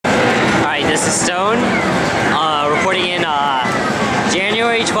Alright, this is Stone, reporting in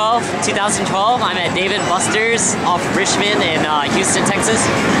January 12th, 2012. I'm at Dave & Buster's off Richmond in Houston, Texas.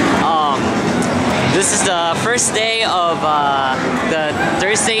 This is the first day of the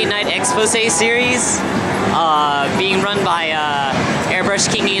Thursday Night Expose series, being run by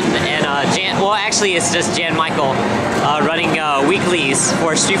Airbrush King and Jan. Well, actually, it's just Jan Michael running weeklies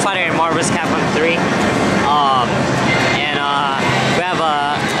for Street Fighter and Marvel's Capcom 3. We have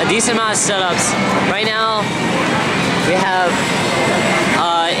a decent amount of setups. Right now, we have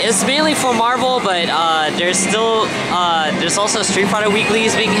it's mainly for Marvel, but there's also Street Fighter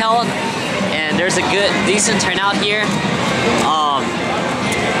weeklies being held, and there's a decent turnout here.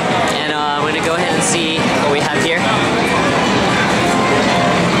 I'm gonna go ahead and see what we have here.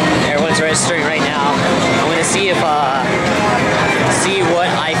 Everyone's registering right now. I'm gonna see if see what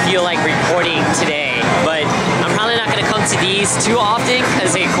I feel like reporting today, but I'm probably not gonna come to these too often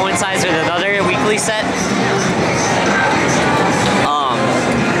because it coincides with another weekly set.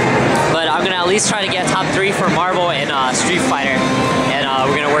 But I'm gonna at least try to get top 3 for Marvel and Street Fighter, and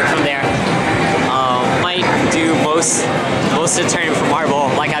we're gonna work from there. Might do most of the turn for Marvel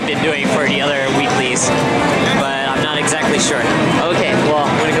like I've been doing for the other weeklies, but I'm not exactly sure.